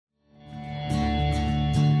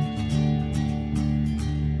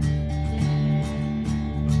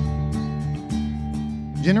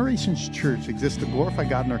Generations Church exists to glorify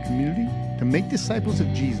God in our community, to make disciples of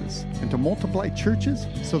Jesus, and to multiply churches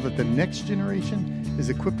so that the next generation is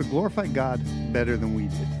equipped to glorify God better than we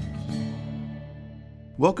did.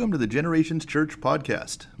 Welcome to the Generations Church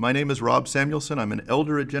podcast. My name is Rob Samuelson. I'm an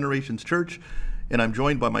elder at Generations Church, and I'm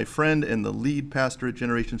joined by my friend and the lead pastor at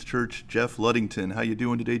Generations Church, Jeff Luddington. How you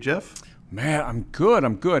doing today, Jeff? Man, I'm good.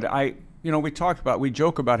 We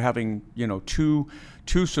joke about having,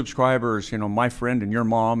 two subscribers, my friend and your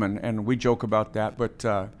mom, and we joke about that. But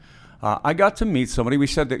I got to meet somebody. We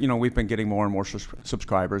said that, we've been getting more and more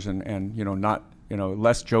subscribers and not,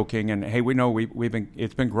 less joking. And hey, we know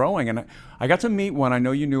it's been growing. And I got to meet one. I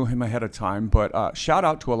know you knew him ahead of time, but shout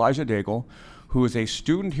out to Elijah Daigle, who is a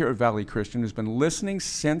student here at Valley Christian, who's been listening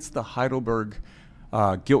since the Heidelberg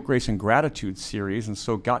Guilt, Grace, and Gratitude series, and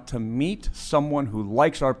so got to meet someone who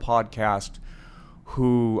likes our podcast,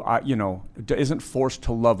 who, isn't forced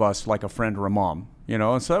to love us like a friend or a mom,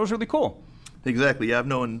 and so that was really cool. Exactly. Yeah, I've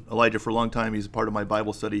known Elijah for a long time. He's a part of my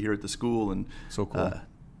Bible study here at the school, and so cool.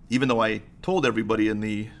 Even though I told everybody in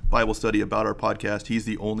the Bible study about our podcast, he's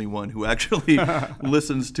the only one who actually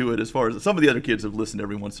listens to it. As far as some of the other kids have listened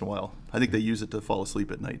every once in a while. I think they use it to fall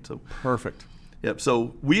asleep at night. So perfect. Yep.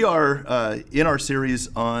 So we are in our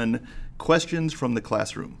series on questions from the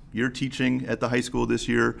classroom. You're teaching at the high school this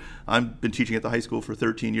year. I've been teaching at the high school for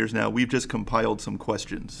 13 years now. We've just compiled some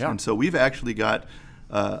questions. Yeah. And so we've actually got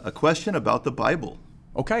a question about the Bible.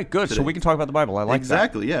 Okay, good. Today. So we can talk about the Bible. I like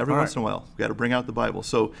exactly. that. Yeah, every once in a while. We've got to bring out the Bible.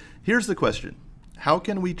 So here's the question. How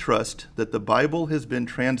can we trust that the Bible has been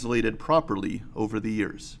translated properly over the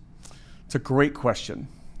years? It's a great question.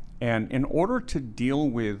 And in order to deal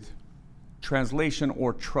with translation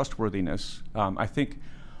or trustworthiness, I think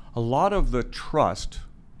a lot of the trust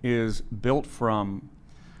is built from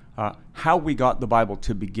how we got the Bible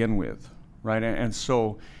to begin with, right? And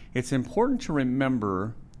so it's important to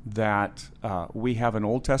remember that we have an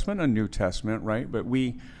Old Testament, a New Testament, right? But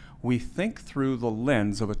we think through the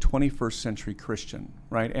lens of a 21st century Christian,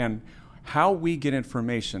 right? And how we get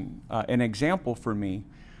information. An example for me,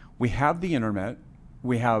 we have the internet,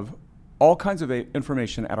 we have all kinds of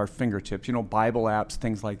information at our fingertips, Bible apps,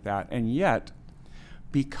 things like that. And yet,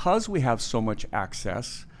 because we have so much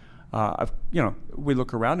access, we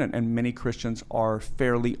look around and many Christians are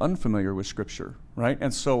fairly unfamiliar with Scripture, right?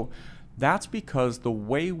 And so that's because the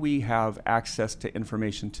way we have access to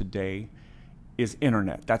information today is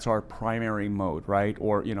internet. That's our primary mode, right?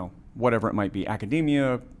 Or, whatever it might be,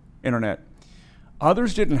 academia, internet.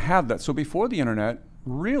 Others didn't have that. So before the internet,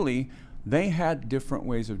 really, they had different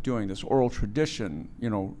ways of doing this. Oral tradition,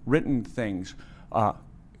 written things,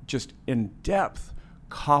 just in depth,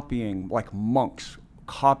 copying, like monks,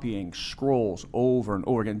 copying scrolls over and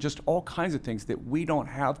over again, just all kinds of things that we don't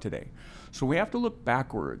have today. So we have to look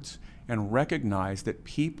backwards and recognize that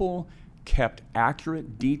people kept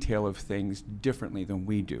accurate detail of things differently than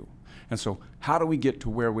we do. And so how do we get to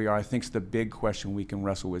where we are, I think is the big question we can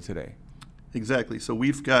wrestle with today. Exactly. So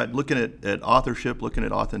we've got, looking at authorship, looking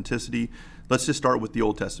at authenticity, let's just start with the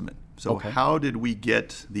Old Testament. So How did we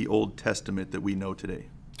get the Old Testament that we know today?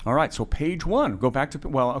 All right, so page 1, go back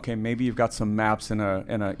to, maybe you've got some maps So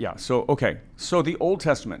the Old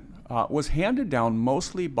Testament was handed down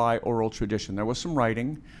mostly by oral tradition. There was some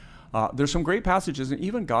writing. There's some great passages, and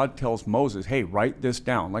even God tells Moses, hey, write this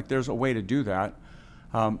down. Like there's a way to do that.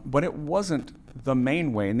 But it wasn't the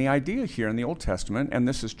main way. And the idea here in the Old Testament, and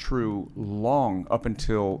this is true long up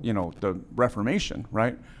until, the Reformation,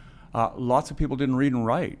 right? Lots of people didn't read and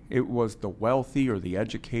write. It was the wealthy or the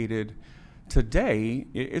educated. Today,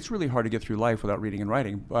 it's really hard to get through life without reading and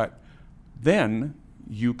writing, but then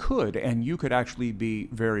you could actually be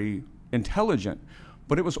very intelligent,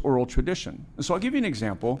 but it was oral tradition. So I'll give you an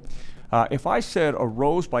example. If I said a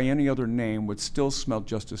rose by any other name would still smell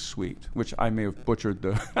just as sweet, which I may have butchered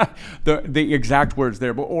the exact words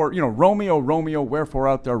there, but Romeo, Romeo, wherefore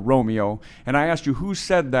art thou Romeo, and I asked you who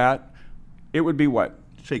said that, it would be what?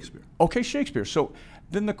 Shakespeare. Okay, Shakespeare. So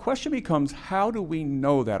then the question becomes, how do we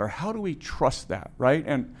know that, or how do we trust that, right?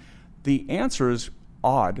 And the answer is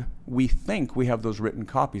odd. We think we have those written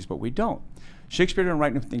copies, but we don't. Shakespeare didn't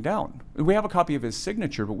write anything down. We have a copy of his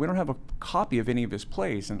signature, but we don't have a copy of any of his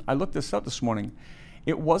plays. And I looked this up this morning.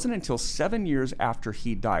 It wasn't until 7 years after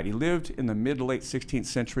he died. He lived in the mid to late 16th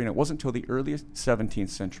century, and it wasn't until the early 17th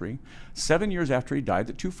century, 7 years after he died,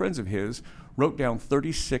 that two friends of his wrote down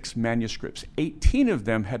 36 manuscripts. 18 of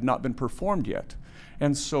them had not been performed yet.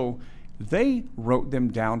 And so they wrote them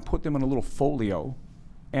down, put them in a little folio,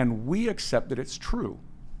 and we accept that it's true.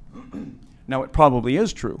 Now, it probably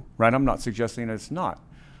is true, right? I'm not suggesting that it's not.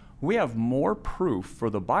 We have more proof for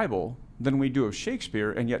the Bible than we do of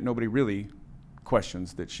Shakespeare, and yet nobody really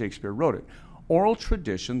questions that Shakespeare wrote it. Oral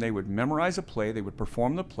tradition, they would memorize a play, they would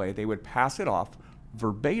perform the play, they would pass it off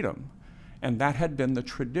verbatim. And that had been the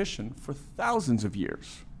tradition for thousands of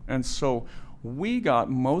years. And so we got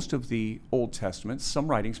most of the Old Testament, some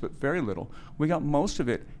writings, but very little. We got most of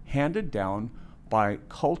it handed down by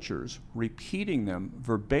cultures, repeating them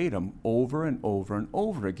verbatim over and over and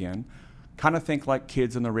over again. Kind of think like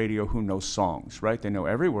kids on the radio who know songs, right? They know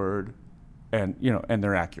every word, and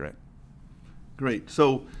they're accurate. Great.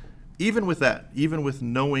 So even with that, even with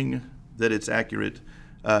knowing that it's accurate,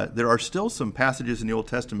 there are still some passages in the Old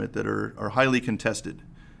Testament that are highly contested.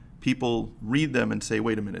 People read them and say,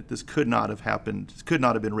 wait a minute, this could not have happened. This could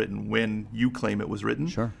not have been written when you claim it was written.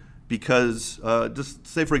 Sure. Because, just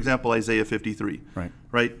say, for example, Isaiah 53.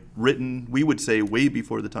 Right? Written, we would say, way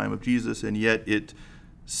before the time of Jesus, and yet it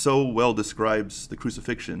so well describes the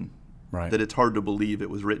crucifixion that it's hard to believe it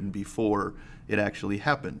was written before it actually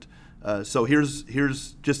happened. So here's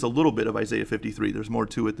just a little bit of Isaiah 53. There's more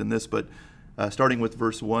to it than this, but starting with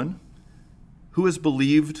verse 1. Who has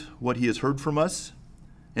believed what he has heard from us?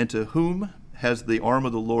 And to whom has the arm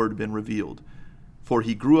of the Lord been revealed? For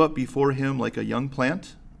he grew up before him like a young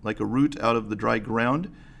plant, like a root out of the dry ground.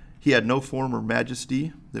 He had no form or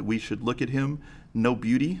majesty that we should look at him, no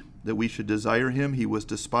beauty that we should desire him. He was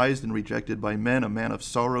despised and rejected by men, a man of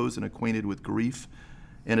sorrows and acquainted with grief.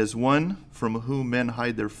 And as one from whom men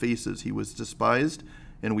hide their faces, he was despised,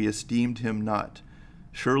 and we esteemed him not.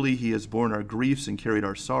 Surely he has borne our griefs and carried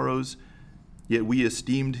our sorrows. Yet we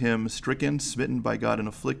esteemed him stricken, smitten by God, and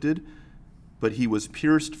afflicted. But he was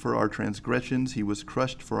pierced for our transgressions, he was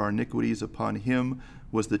crushed for our iniquities. Upon him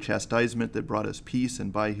was the chastisement that brought us peace,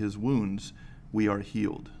 and by his wounds we are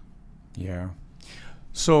healed. Yeah.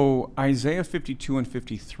 So Isaiah 52 and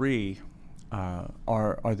 53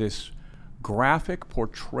 are this graphic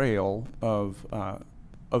portrayal of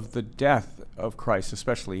the death of Christ,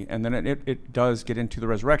 especially, and then it does get into the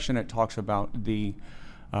resurrection. It talks about the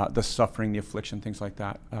suffering, the affliction, things like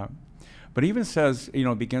that. But even says,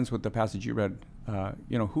 it begins with the passage you read.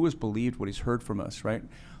 Who has believed what he's heard from us, right?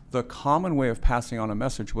 The common way of passing on a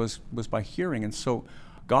message was by hearing, and so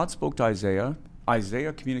God spoke to Isaiah.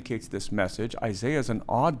 Isaiah communicates this message. Isaiah is an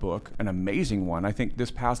odd book, an amazing one. I think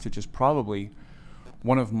this passage is probably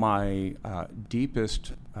one of my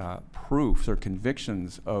deepest proofs or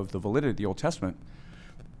convictions of the validity of the Old Testament.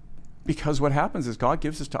 Because what happens is God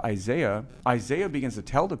gives this to Isaiah. Isaiah begins to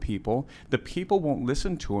tell the people won't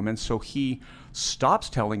listen to him, and so he stops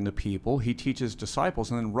telling the people. He teaches disciples,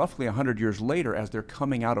 and then roughly 100 years later, as they're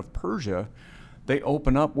coming out of Persia, they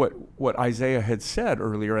open up what Isaiah had said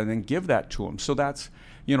earlier and then give that to him. So that's,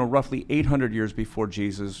 roughly 800 years before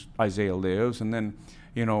Jesus, Isaiah lives, and then,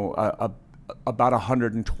 about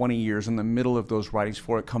 120 years in the middle of those writings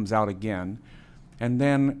before it comes out again. And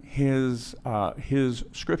then his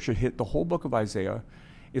scripture hit the whole book of Isaiah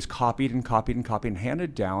is copied and copied and copied and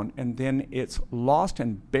handed down, and then it's lost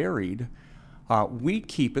and buried. We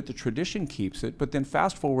keep it, the tradition keeps it, but then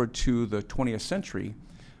fast forward to the 20th century,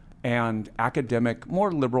 and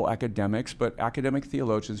more liberal academics, but academic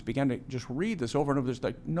theologians began to just read this over and over. There's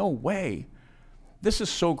like, no way. This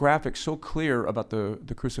is so graphic, so clear about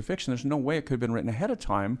the crucifixion. There's no way it could have been written ahead of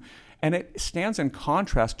time. And it stands in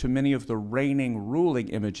contrast to many of the reigning, ruling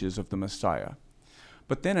images of the Messiah.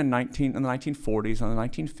 But then in the 1940s and the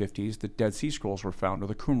 1950s, the Dead Sea Scrolls were found, or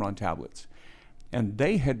the Qumran tablets. And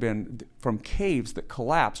they had been from caves that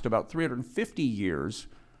collapsed about 350 years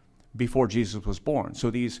before Jesus was born. So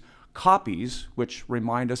these copies, which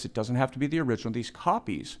remind us it doesn't have to be the original, these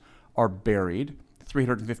copies are buried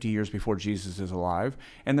 350 years before Jesus is alive,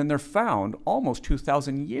 and then they're found almost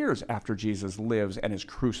 2,000 years after Jesus lives and is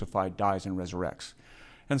crucified, dies, and resurrects.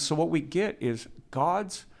 And so what we get is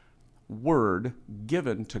God's word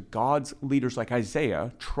given to God's leaders like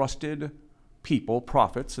Isaiah, trusted people,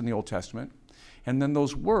 prophets in the Old Testament, and then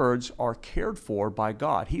those words are cared for by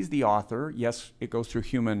God. He's the author. Yes, it goes through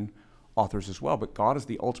human authors as well, but God is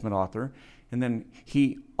the ultimate author, and then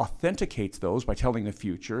he authenticates those by telling the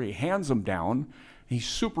future. He hands them down. He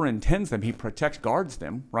superintends them. He protects, guards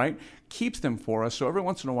them, right? Keeps them for us. So every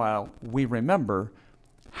once in a while, we remember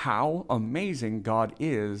how amazing God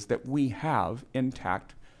is that we have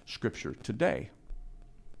intact Scripture today.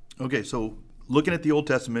 Okay, so looking at the Old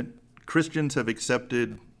Testament, Christians have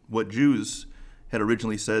accepted what Jews had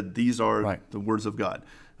originally said. These are the words of God,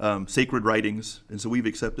 sacred writings, and so we've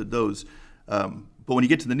accepted those. But when you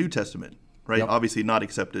get to the New Testament, right, obviously not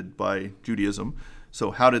accepted by Judaism.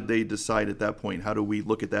 So how did they decide at that point? How do we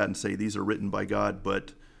look at that and say these are written by God,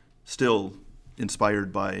 but still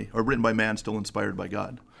inspired by, or written by man, still inspired by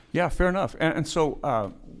God? Yeah, fair enough. And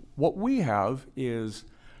so what we have is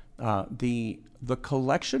The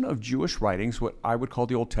collection of Jewish writings, what I would call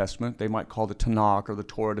the Old Testament, they might call the Tanakh or the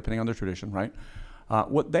Torah, depending on their tradition, right?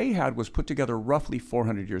 What they had was put together roughly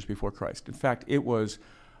 400 years before Christ. In fact, it was,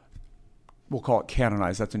 we'll call it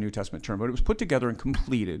canonized, that's a New Testament term, but it was put together and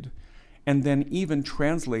completed, and then even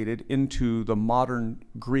translated into the modern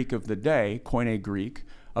Greek of the day, Koine Greek,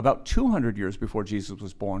 about 200 years before Jesus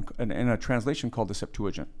was born, in a translation called the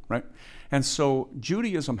Septuagint, right? And so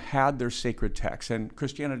Judaism had their sacred texts, and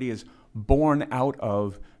Christianity is born out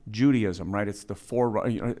of Judaism, right? It's the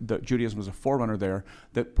forerunner. Judaism was a forerunner there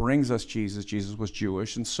that brings us Jesus. Jesus was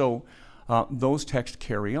Jewish, and so those texts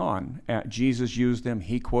carry on. Jesus used them;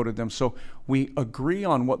 he quoted them. So we agree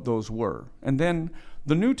on what those were, and then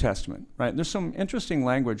the New Testament, right? There's some interesting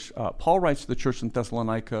language. Paul writes to the church in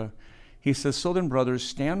Thessalonica. He says, "So then, brothers,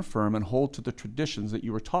 stand firm and hold to the traditions that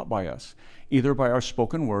you were taught by us, either by our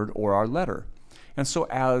spoken word or our letter." And so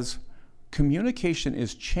as communication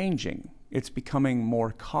is changing, it's becoming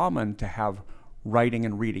more common to have writing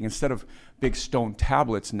and reading. Instead of big stone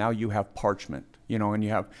tablets, now you have parchment, and you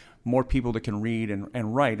have more people that can read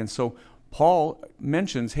and write. And so Paul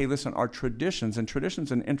mentions, hey, listen, our traditions, and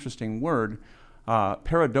tradition's an interesting word,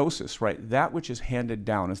 paradosis, right? That which is handed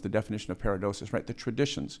down is the definition of paradosis, right? The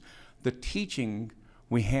traditions, the teaching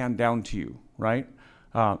we hand down to you, right?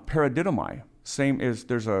 Paradidomai, same as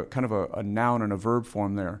there's a kind of a noun and a verb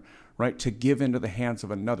form there, right? To give into the hands of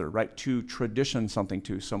another, right? To tradition something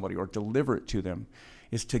to somebody or deliver it to them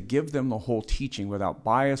is to give them the whole teaching without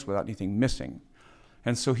bias, without anything missing.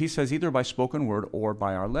 And so he says either by spoken word or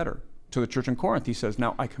by our letter. To the church in Corinth, he says,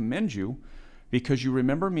 "Now I commend you because you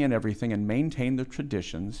remember me in everything and maintain the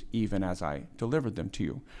traditions even as I delivered them to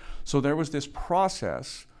you." So there was this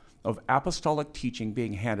process of apostolic teaching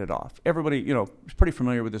being handed off. Everybody, is pretty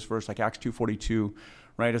familiar with this verse, like Acts 2:42,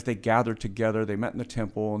 right? As they gathered together, they met in the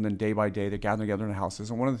temple, and then day by day they gathered together in houses.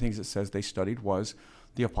 And one of the things it says they studied was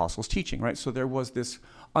the apostles' teaching, right? So there was this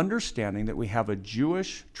understanding that we have a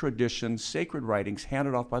Jewish tradition, sacred writings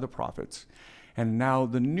handed off by the prophets, and now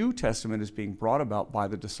the New Testament is being brought about by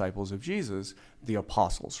the disciples of Jesus, the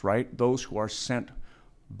apostles, right? Those who are sent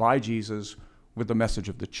by Jesus with the message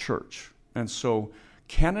of the church. And so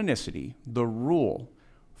canonicity, the rule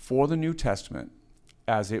for the New Testament,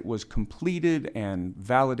 as it was completed and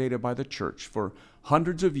validated by the church for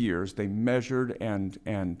hundreds of years, they measured and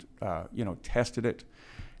tested it.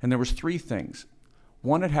 And there was three things.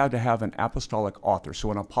 One, it had to have an apostolic author. So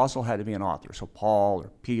an apostle had to be an author. So Paul or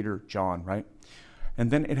Peter, John, right? And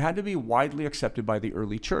then it had to be widely accepted by the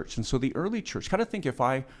early church. And so the early church, kind of think if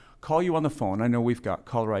I call you on the phone, I know we've got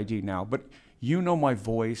caller ID now, but you know my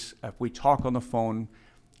voice. If we talk on the phone,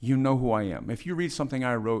 you know who I am. If you read something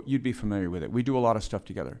I wrote, you'd be familiar with it. We do a lot of stuff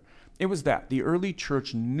together. It was that. The early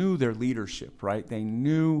church knew their leadership, right? They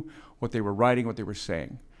knew what they were writing, what they were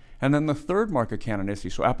saying. And then the third mark of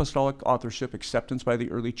canonicity, so apostolic authorship, acceptance by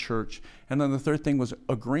the early church. And then the third thing was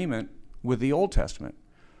agreement with the Old Testament,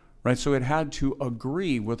 right? So it had to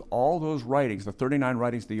agree with all those writings, the 39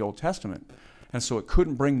 writings of the Old Testament. And so it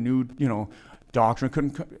couldn't bring new, doctrine,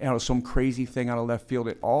 couldn't, some crazy thing out of left field.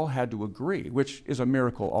 It all had to agree, which is a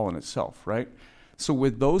miracle all in itself, right? So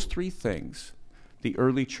with those three things, the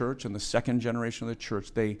early church and the second generation of the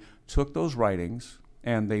church, they took those writings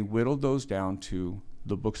and they whittled those down to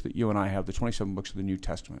the books that you and I have, the 27 books of the New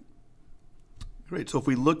Testament. Great. So if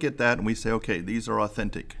we look at that and we say, okay, these are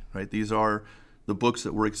authentic, right? These are the books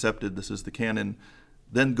that were accepted. This is the canon.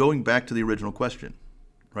 Then going back to the original question,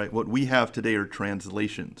 right? What we have today are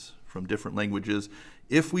translations from different languages.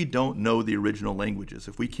 If we don't know the original languages,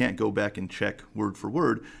 if we can't go back and check word for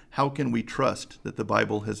word, how can we trust that the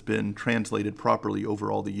Bible has been translated properly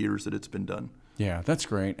over all the years that it's been done? Yeah, that's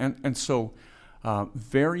great. And so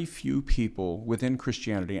very few people within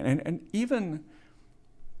Christianity, and even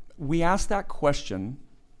we ask that question,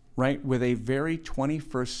 right, with a very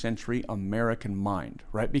 21st century American mind,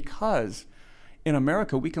 right? Because in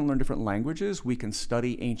America, we can learn different languages, we can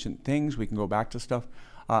study ancient things, we can go back to stuff.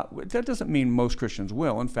 That doesn't mean most Christians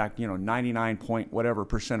will. In fact,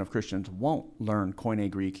 99% of Christians won't learn Koine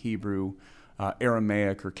Greek, Hebrew,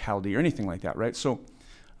 Aramaic, or Chaldee, or anything like that, right? So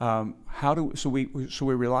we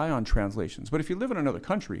rely on translations. But if you live in another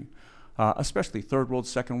country, especially third world,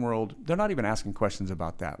 second world, they're not even asking questions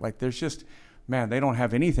about that. Like there's just, they don't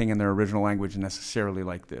have anything in their original language necessarily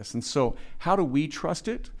like this. And so how do we trust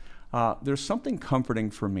it? There's something comforting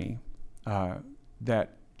for me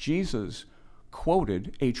that Jesus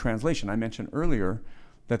quoted a translation. I mentioned earlier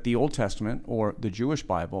that the Old Testament, or the Jewish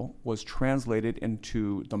Bible, was translated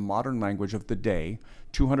into the modern language of the day,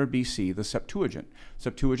 200 BC, the Septuagint.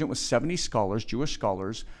 Septuagint was 70 scholars, Jewish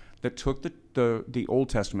scholars, that took the Old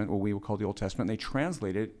Testament, what we would call the Old Testament, and they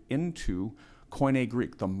translated it into Koine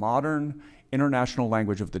Greek, the modern international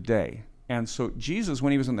language of the day. And so Jesus,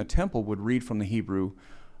 when he was in the temple, would read from the Hebrew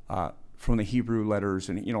letters,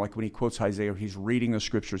 and like when he quotes Isaiah, he's reading the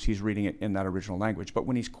scriptures, he's reading it in that original language. But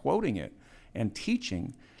when he's quoting it and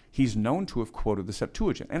teaching, he's known to have quoted the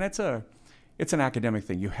Septuagint. And it's an academic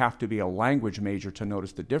thing. You have to be a language major to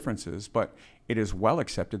notice the differences, but it is well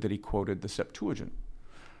accepted that he quoted the Septuagint.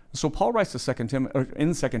 So Paul writes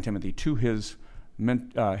in 2 Timothy to his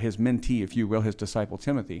mentee, if you will, his disciple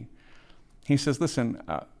Timothy. He says, listen,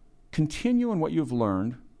 continue in what you've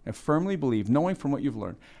learned and firmly believe, knowing from what you've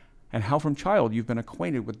learned, and how from child you've been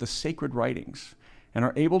acquainted with the sacred writings and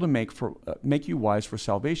are able to make you wise for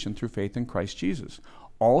salvation through faith in Christ Jesus.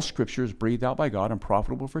 All Scripture is breathed out by God and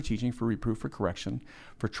profitable for teaching, for reproof, for correction,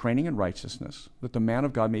 for training in righteousness, that the man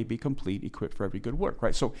of God may be complete, equipped for every good work,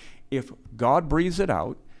 right? So if God breathes it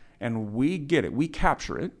out and we get it, we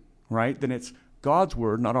capture it, right, then it's God's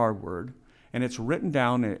word, not our word, and it's written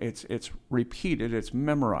down, it's repeated, it's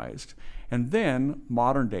memorized. And then,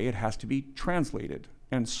 modern day, it has to be translated.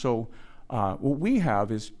 And so what we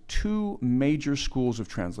have is two major schools of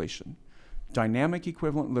translation: dynamic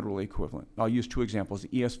equivalent, literal equivalent. I'll use two examples, the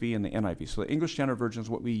ESV and the NIV. So the English Standard Version is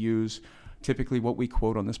what we use, typically what we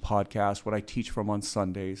quote on this podcast, what I teach from on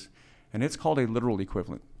Sundays, and it's called a literal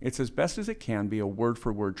equivalent. It's as best as it can be a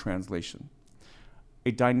word-for-word translation.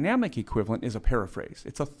 A dynamic equivalent is a paraphrase.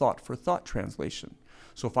 It's a thought-for-thought translation.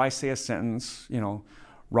 So if I say a sentence,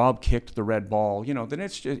 Rob kicked the red ball, then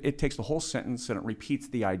it takes the whole sentence and it repeats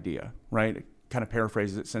the idea, right? It kind of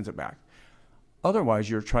paraphrases it, sends it back. Otherwise,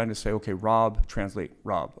 you're trying to say, okay, Rob, translate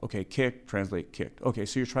Rob. Okay, kick, translate kicked. Okay,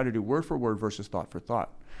 so you're trying to do word for word versus thought for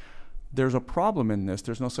thought. There's a problem in this.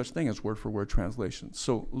 There's no such thing as word for word translation.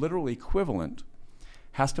 So literal equivalent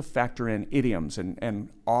has to factor in idioms and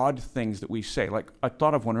odd things that we say. Like I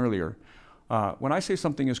thought of one earlier. When I say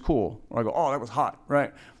something is cool, or I go, oh, that was hot,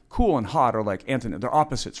 right? Cool and hot are like antonyms, they're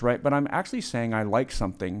opposites, right? But I'm actually saying I like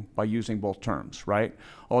something by using both terms, right?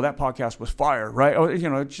 Oh, that podcast was fire, right? Oh,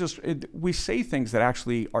 we say things that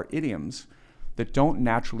actually are idioms that don't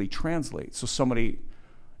naturally translate. So somebody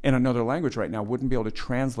in another language right now wouldn't be able to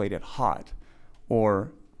translate it hot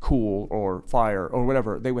or cool or fire or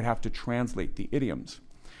whatever. They would have to translate the idioms.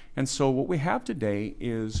 And so what we have today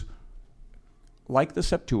is, like the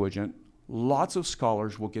Septuagint, lots of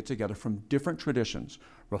scholars will get together from different traditions,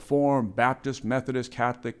 Reformed, Baptist, Methodist,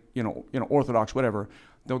 Catholic, Orthodox, whatever.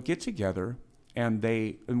 They'll get together and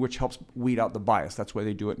which helps weed out the bias. That's why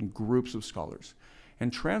they do it in groups of scholars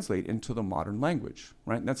and translate into the modern language,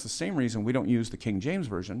 right? And that's the same reason we don't use the King James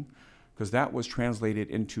Version, because that was translated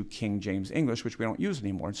into King James English, which we don't use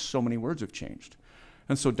anymore, and so many words have changed.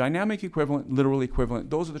 And so dynamic equivalent, literal equivalent,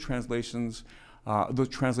 those are the translations, the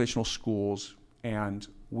translational schools, and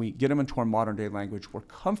we get them into our modern day language. We're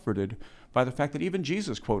comforted by the fact that even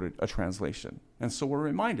Jesus quoted a translation. And so we're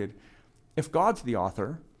reminded, if God's the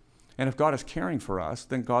author, and if God is caring for us,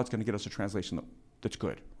 then God's going to get us a translation that's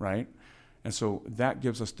good, right? And so that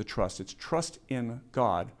gives us the trust. It's trust in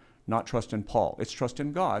God, not trust in Paul. It's trust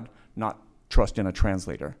in God, not trust in a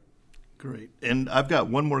translator. Great. And I've got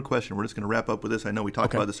one more question. We're just going to wrap up with this. I know we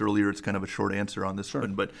talked about this earlier. It's kind of a short answer on this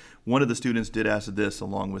one, but one of the students did ask this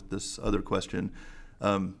along with this other question.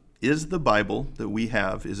 Is the Bible that we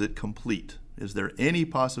have, is it complete? Is there any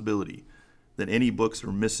possibility that any books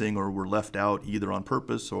are missing or were left out either on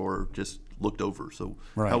purpose or just looked over? So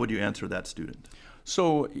how would you answer that student?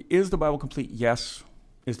 So is the Bible complete? Yes.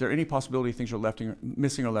 Is there any possibility things are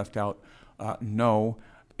missing or left out? No.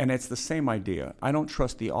 And it's the same idea. I don't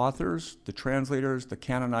trust the authors, the translators, the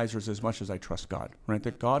canonizers as much as I trust God, right?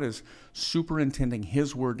 That God is superintending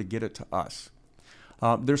His word to get it to us.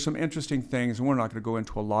 There's some interesting things, and we're not going to go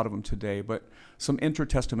into a lot of them today, but some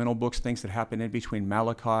intertestamental books, things that happen in between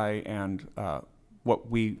Malachi and what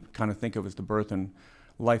we kind of think of as the birth and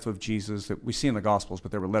life of Jesus that we see in the Gospels, but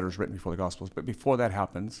there were letters written before the Gospels. But before that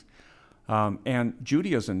happens, and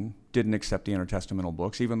Judaism didn't accept the intertestamental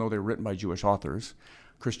books, even though they were written by Jewish authors.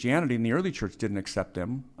 Christianity in the early church didn't accept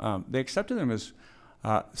them. They accepted them as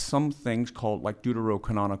some things called like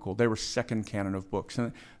deuterocanonical. They were second canon of books.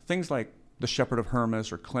 And things like the Shepherd of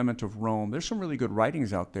Hermas or Clement of Rome. There's some really good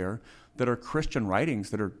writings out there that are Christian writings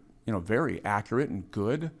that are, very accurate and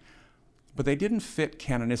good, but they didn't fit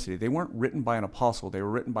canonicity. They weren't written by an apostle. They were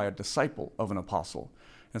written by a disciple of an apostle.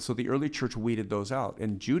 And so the early church weeded those out,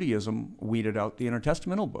 and Judaism weeded out the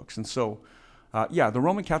intertestamental books. And so, the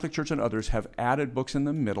Roman Catholic Church and others have added books in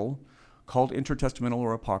the middle called intertestamental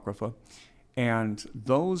or apocrypha, and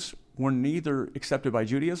those were neither accepted by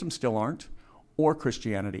Judaism, still aren't, or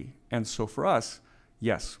Christianity. And so for us,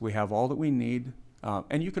 yes, we have all that we need.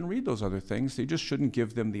 And you can read those other things. You just shouldn't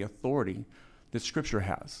give them the authority that Scripture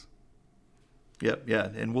has. Yep, yeah,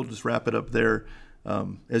 and we'll just wrap it up there.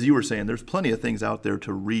 As you were saying, there's plenty of things out there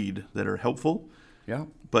to read that are helpful. Yeah.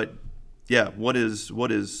 But yeah, what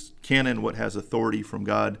is canon, what has authority from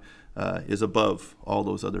God, is above all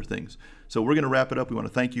those other things. So we're going to wrap it up. We want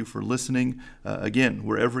to thank you for listening. Again,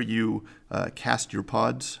 wherever you cast your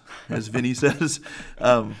pods, as Vinny says,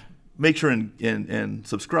 make sure and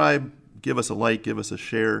subscribe. Give us a like, give us a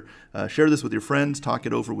share. Share this with your friends, talk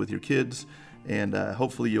it over with your kids, and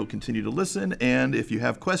hopefully you'll continue to listen. And if you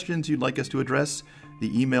have questions you'd like us to address,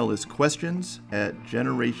 the email is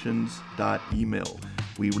questions@generations.email.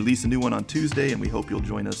 We release a new one on Tuesday, and we hope you'll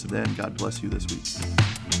join us then. God bless you this week.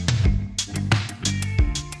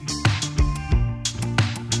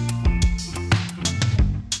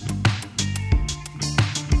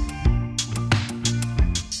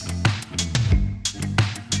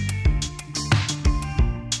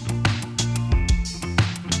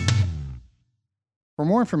 For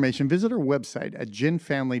more information, visit our website at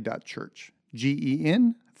genfamily.church,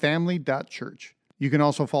 G-E-N, family.church. You can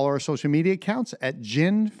also follow our social media accounts at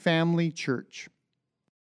Gen Family Church.